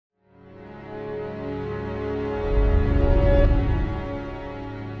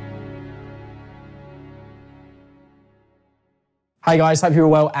Hey guys, hope you're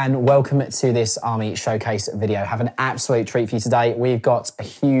well and welcome to this Army Showcase video. Have an absolute treat for you today. We've got a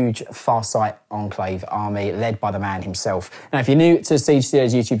huge Farsight Enclave army led by the man himself. Now, if you're new to Siege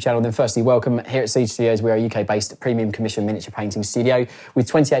Studios YouTube channel, then firstly, welcome. Here at Siege Studios, we are a UK-based premium commission miniature painting studio with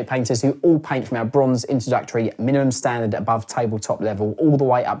 28 painters who all paint from our bronze introductory minimum standard above tabletop level all the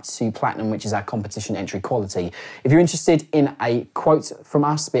way up to platinum, which is our competition entry quality. If you're interested in a quote from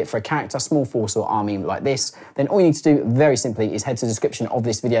us, be it for a character, small force or army like this, then all you need to do very simply is head to the description of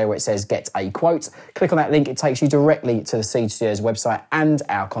this video where it says get a quote. Click on that link, it takes you directly to the Siege Studios website and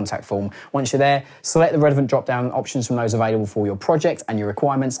our contact form. Once you're there, select the relevant drop-down options from those available for your project and your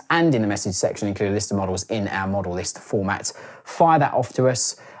requirements, and in the message section include a list of models in our model list format. Fire that off to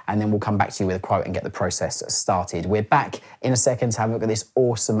us and then we'll come back to you with a quote and get the process started. We're back in a second to have a look at this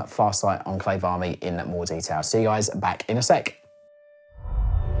awesome Farsight Enclave army in more detail. See you guys back in a sec.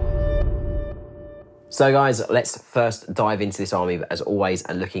 So guys, let's first dive into this army as always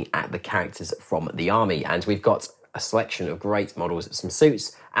and looking at the characters from the army. And we've got a selection of great models, some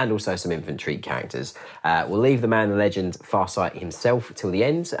suits and also some infantry characters. We'll leave the man, the legend, Farsight himself till the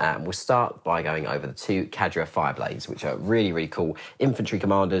end. We'll start by going over the two Cadra Fireblades, which are really, really cool infantry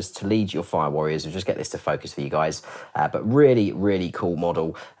commanders to lead your fire warriors. We'll just get this to focus for you guys. But really, really cool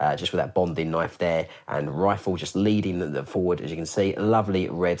model, just with that bonding knife there and rifle just leading them forward, as you can see. Lovely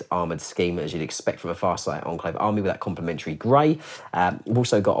red armoured scheme, as you'd expect from a Farsight Enclave army with that complementary grey. We've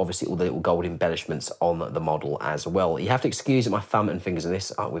also got, obviously, all the little gold embellishments on the model as well. You have to excuse my thumb and fingers in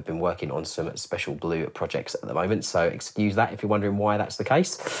this. We've been working on some special blue projects at the moment, so excuse that if you're wondering why that's the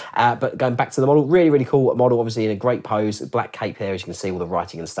case. But going back to the model, really, really cool model, obviously in a great pose, black cape there, as you can see, all the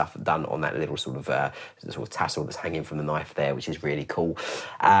writing and stuff done on that little sort of tassel that's hanging from the knife there, which is really cool.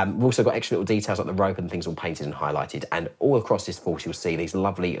 We've also got extra little details like the rope and things all painted and highlighted, and all across this force you'll see these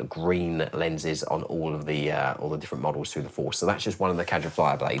lovely green lenses on all the different models through the force. So that's just one of the Cadra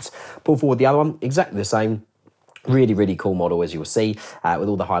Fireblades. Pull forward the other one, exactly the same. Really, really cool model, as you will see, with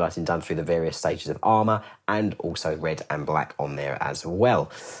all the highlighting done through the various stages of armour and also red and black on there as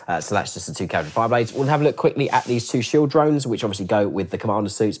well. So that's just the two Cadra Fireblades. We'll have a look quickly at these two shield drones, which obviously go with the commander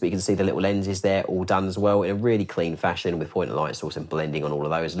suits, but you can see the little lenses there all done as well in a really clean fashion with point and light source and blending on all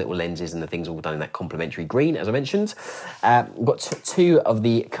of those little lenses, and the things all done in that complementary green, as I mentioned. We've got two of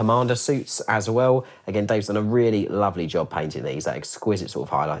the commander suits as well. Again, Dave's done a really lovely job painting these, that exquisite sort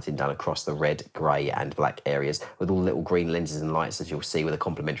of highlighting done across the red, grey and black areas, with all the little green lenses and lights, as you'll see, with a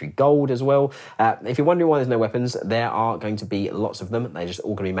complementary gold as well. If you're wondering why there's no weapons, there are going to be lots of them. They're just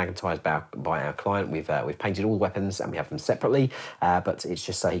all going to be magnetised by our client. We've painted all the weapons and we have them separately, but it's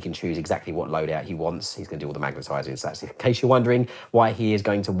just so he can choose exactly what loadout he wants. He's going to do all the magnetising. So that's in case you're wondering why he is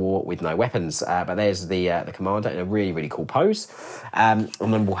going to war with no weapons. But there's the commander in a really, really cool pose. And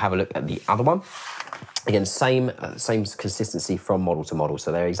then we'll have a look at the other one. Again, same consistency from model to model,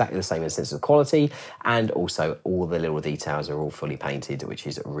 so they're exactly the same in the sense of quality, and also all the little details are all fully painted, which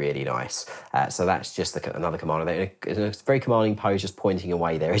is really nice. So that's just another commander there in a very commanding pose, just pointing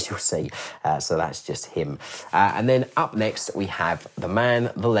away there, as you'll see. So that's just him. And then up next, we have the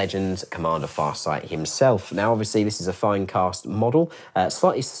man, the legend, Commander Farsight himself. Now, obviously, this is a fine cast model,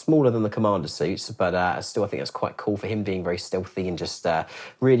 slightly smaller than the commander suits, but still, I think that's quite cool for him, being very stealthy and just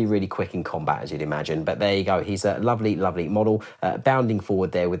really, really quick in combat, as you'd imagine. But there you go, he's a lovely, lovely model, bounding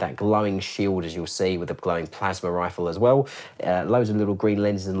forward there with that glowing shield, as you'll see, with the glowing plasma rifle as well. Loads of little green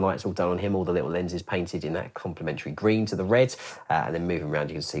lenses and lights all done on him, all the little lenses painted in that complementary green to the red, and then moving around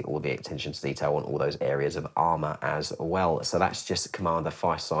you can see all the attention to detail on all those areas of armour as well. So that's just Commander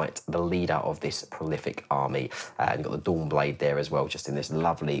Farsight, the leader of this prolific army. And you've got the Dawn Blade there as well, just in this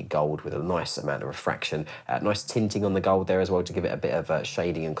lovely gold with a nice amount of refraction, nice tinting on the gold there as well to give it a bit of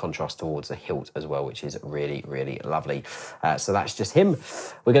shading and contrast towards the hilt as well, which is really, really lovely. So that's just him.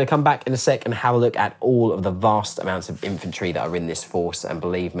 We're going to come back in a sec and have a look at all of the vast amounts of infantry that are in this force, and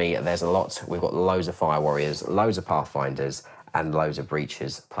believe me, there's a lot. We've got loads of fire warriors, loads of pathfinders, and loads of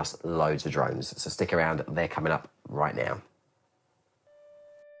breachers, plus loads of drones. So stick around, they're coming up right now.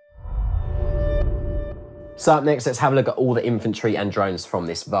 So up next, let's have a look at all the infantry and drones from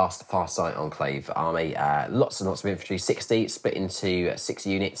this vast Farsight Enclave army. Lots and lots of infantry, 60, split into 6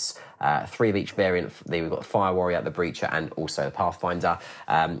 units. 3 of each variant. We've got the Fire Warrior, the Breacher, and also the Pathfinder.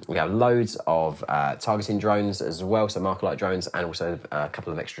 We have loads of targeting drones as well, so marker light drones, and also a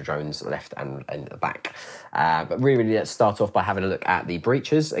couple of extra drones left and in the back. But really, let's start off by having a look at the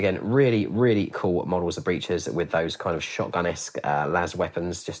Breachers. Again, really, really cool models of Breachers with those kind of shotgun-esque las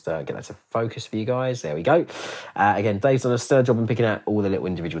weapons. Just get that to focus for you guys. There we go. Again, Dave's done a stellar job in picking out all the little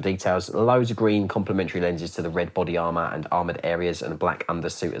individual details. Loads of green complementary lenses to the red body armour and armoured areas, and a black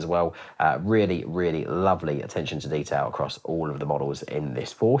undersuit as well. well. Really, really lovely attention to detail across all of the models in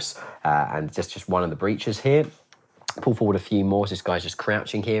this force. And just one of the breaches here. Pull forward a few more, so this guy's just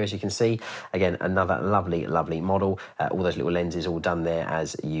crouching here, as you can see. Again, another lovely, lovely model. All those little lenses all done there,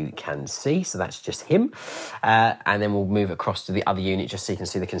 as you can see. So that's just him. And then we'll move across to the other unit, just so you can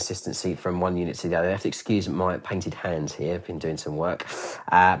see the consistency from one unit to the other. You have to excuse my painted hands here. I've been doing some work.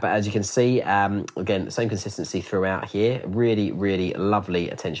 But as you can see, again, the same consistency throughout here. Really, really lovely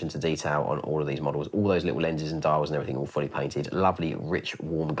attention to detail on all of these models. All those little lenses and dials and everything all fully painted. Lovely, rich,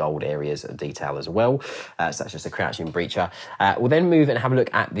 warm gold areas of detail as well. So that's just a crouching breacher. We'll then move and have a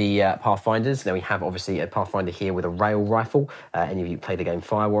look at the Pathfinders. Now we have obviously a Pathfinder here with a rail rifle. Any of you who played the game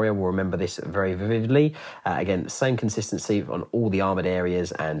Fire Warrior will remember this very vividly. Again, same consistency on all the armoured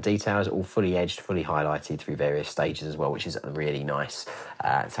areas and details, all fully edged, fully highlighted through various stages as well, which is really nice.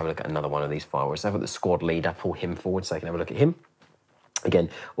 Let's have a look at another one of these Fire Warriors. So I've got the squad leader, pull him forward so I can have a look at him.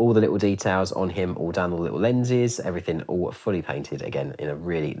 Again, all the little details on him, all done, all the little lenses, everything all fully painted, again, in a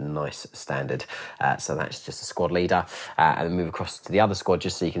really nice standard. So that's just a squad leader. And then move across to the other squad,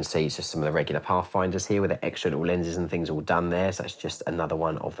 just so you can see it's just some of the regular Pathfinders here with the extra little lenses and things all done there. So that's just another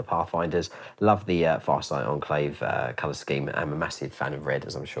one of the Pathfinders. Love the Farsight Enclave colour scheme. I'm a massive fan of red,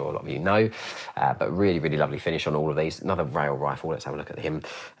 as I'm sure a lot of you know. But really, really lovely finish on all of these. Another rail rifle, let's have a look at him.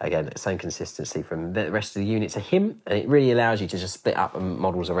 Again, same consistency from the rest of the unit to him. And it really allows you to just split up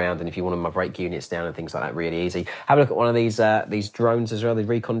models around, and if you want to break units down and things like that, really easy. Have a look at one of these drones as well, the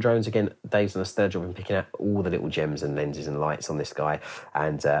recon drones. Again, Dave's done a stellar job in picking out all the little gems and lenses and lights on this guy,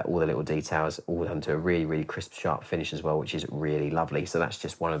 and all the little details, all done to a really, really crisp, sharp finish as well, which is really lovely. So that's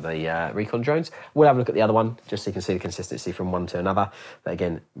just one of the recon drones. We'll have a look at the other one, just so you can see the consistency from one to another. But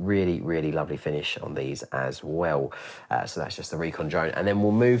again, really, really lovely finish on these as well. So that's just the recon drone. And then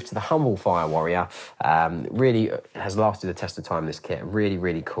we'll move to the Humble Fire Warrior. Really has lasted the test of time, this kit. Really,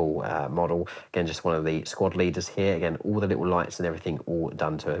 really cool model. Again, just one of the squad leaders here. Again, all the little lights and everything all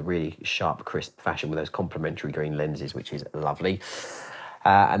done to a really sharp, crisp fashion with those complementary green lenses, which is lovely.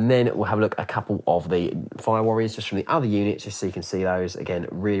 And then we'll have a look at a couple of the Fire Warriors just from the other units, just so you can see those. Again,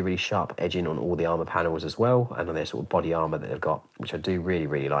 really, really sharp edging on all the armour panels as well, and on their sort of body armour that they've got, which I do really,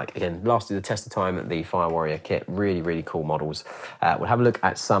 really like. Again, lasted the test of time, the Fire Warrior kit. Really, really cool models. We'll have a look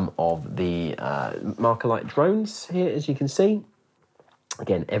at some of the marker light drones here, as you can see.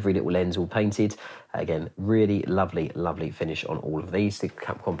 Again, every little lens all painted. Again, really lovely, lovely finish on all of these to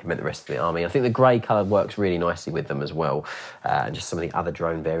complement the rest of the army. I think the grey colour works really nicely with them as well. And just some of the other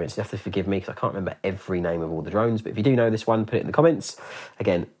drone variants. You have to forgive me because I can't remember every name of all the drones, but if you do know this one, put it in the comments.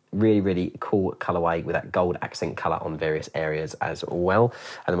 Again, really, really cool colourway with that gold accent colour on various areas as well.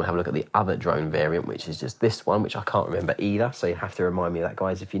 And then we'll have a look at the other drone variant, which is just this one, which I can't remember either. So you have to remind me of that,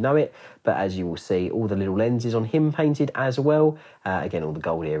 guys, if you know it. But as you will see, all the little lenses on him painted as well. Again, all the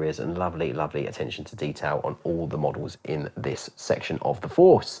gold areas and lovely, lovely attention to detail on all the models in this section of the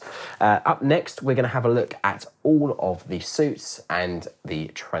force. Up next, we're going to have a look at all of the suits and the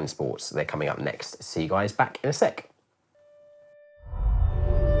transports. They're coming up next. See you guys back in a sec.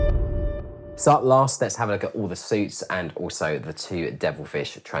 So up last, let's have a look at all the suits and also the two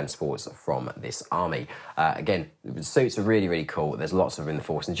Devilfish transports from this army. Again, the suits are really, really cool. There's lots of them in the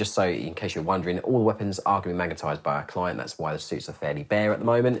force. And just so, in case you're wondering, all the weapons are going to be magnetised by our client. That's why the suits are fairly bare at the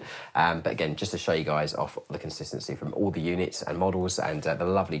moment. But again, just to show you guys off the consistency from all the units and models and the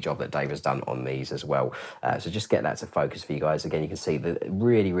lovely job that Dave has done on these as well. So just get that to focus for you guys. Again, you can see the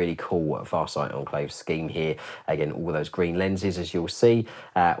really, really cool Farsight Enclave scheme here. Again, all those green lenses, as you'll see.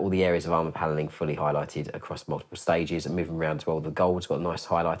 All the areas of armour panelling fully highlighted across multiple stages, and moving around as well. The gold's got nice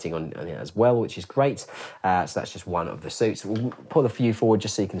highlighting on it as well, which is great. So that's just one of the suits. We'll put a few forward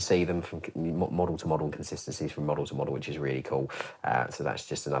just so you can see them from model to model and consistencies from model to model, which is really cool. So that's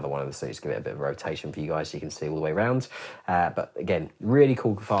just another one of the suits. Give it a bit of rotation for you guys so you can see all the way around. But again, really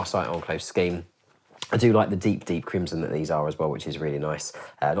cool Farsight Enclave scheme. I do like the deep, deep crimson that these are as well, which is really nice.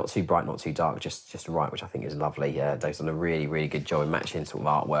 Not too bright, not too dark, just right, which I think is lovely. Dave's done a really, really good job in matching sort of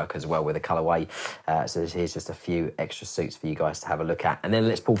artwork as well with the colourway. So here's just a few extra suits for you guys to have a look at. And then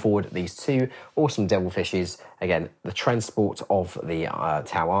let's pull forward these two awesome Devilfishes. Again, the transport of the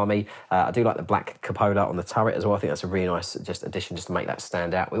Tau army. I do like the black cupola on the turret as well. I think that's a really nice addition just to make that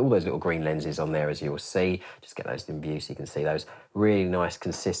stand out with all those little green lenses on there, as you'll see. Just get those in view so you can see those. Really nice,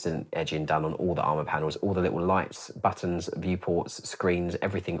 consistent edging done on all the armour panels, all the little lights, buttons, viewports, screens,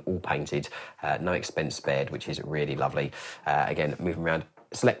 everything all painted. No expense spared, which is really lovely. Again, moving around.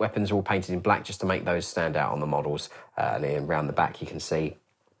 Select weapons are all painted in black just to make those stand out on the models. And then around the back you can see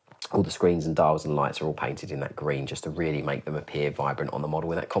all the screens and dials and lights are all painted in that green just to really make them appear vibrant on the model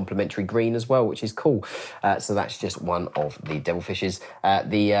with that complementary green as well, which is cool. So that's just one of the devilfishes.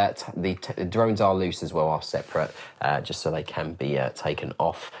 The drones are loose as well, are separate, just so they can be taken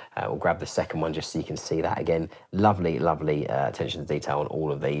off. We'll grab the second one just so you can see that again. Lovely, lovely attention to detail on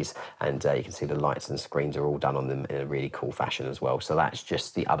all of these, and you can see the lights and screens are all done on them in a really cool fashion as well. So that's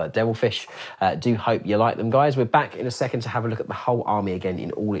just the other devilfish. Do hope you like them, guys. We're back in a second to have a look at the whole army again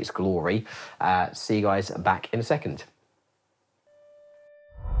in all its glory. See you guys back in a second.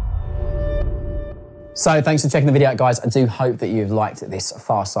 So thanks for checking the video out, guys. I do hope that you've liked this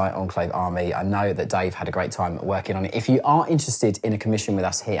Farsight Enclave army. I know that Dave had a great time working on it. If you are interested in a commission with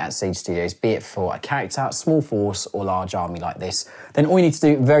us here at Siege Studios, be it for a character, small force or large army like this, then all you need to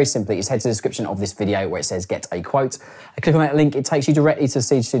do very simply is head to the description of this video where it says get a quote. Click on that link, it takes you directly to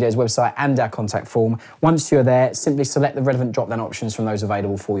Siege Studios website and our contact form. Once you're there, simply select the relevant drop-down options from those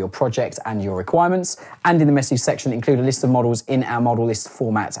available for your project and your requirements. And in the message section, include a list of models in our model list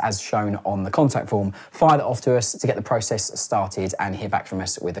format as shown on the contact form. Fire that off to us to get the process started and hear back from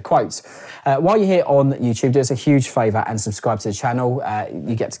us with a quote. While you're here on YouTube, do us a huge favour and subscribe to the channel.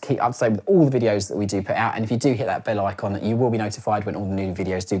 You get to keep up to date with all the videos that we do put out, and if you do hit that bell icon, you will be notified when all the new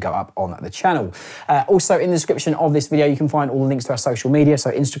videos do go up on the channel. Also, in the description of this video, you can find all the links to our social media, so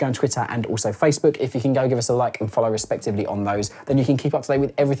Instagram, Twitter, and also Facebook. If you can go give us a like and follow respectively on those, then you can keep up to date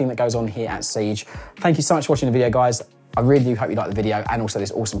with everything that goes on here at Siege. Thank you so much for watching the video, guys. I really do hope you like the video and also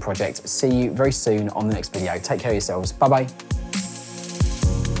this awesome project. See you very soon on the next video. Take care of yourselves. Bye-bye.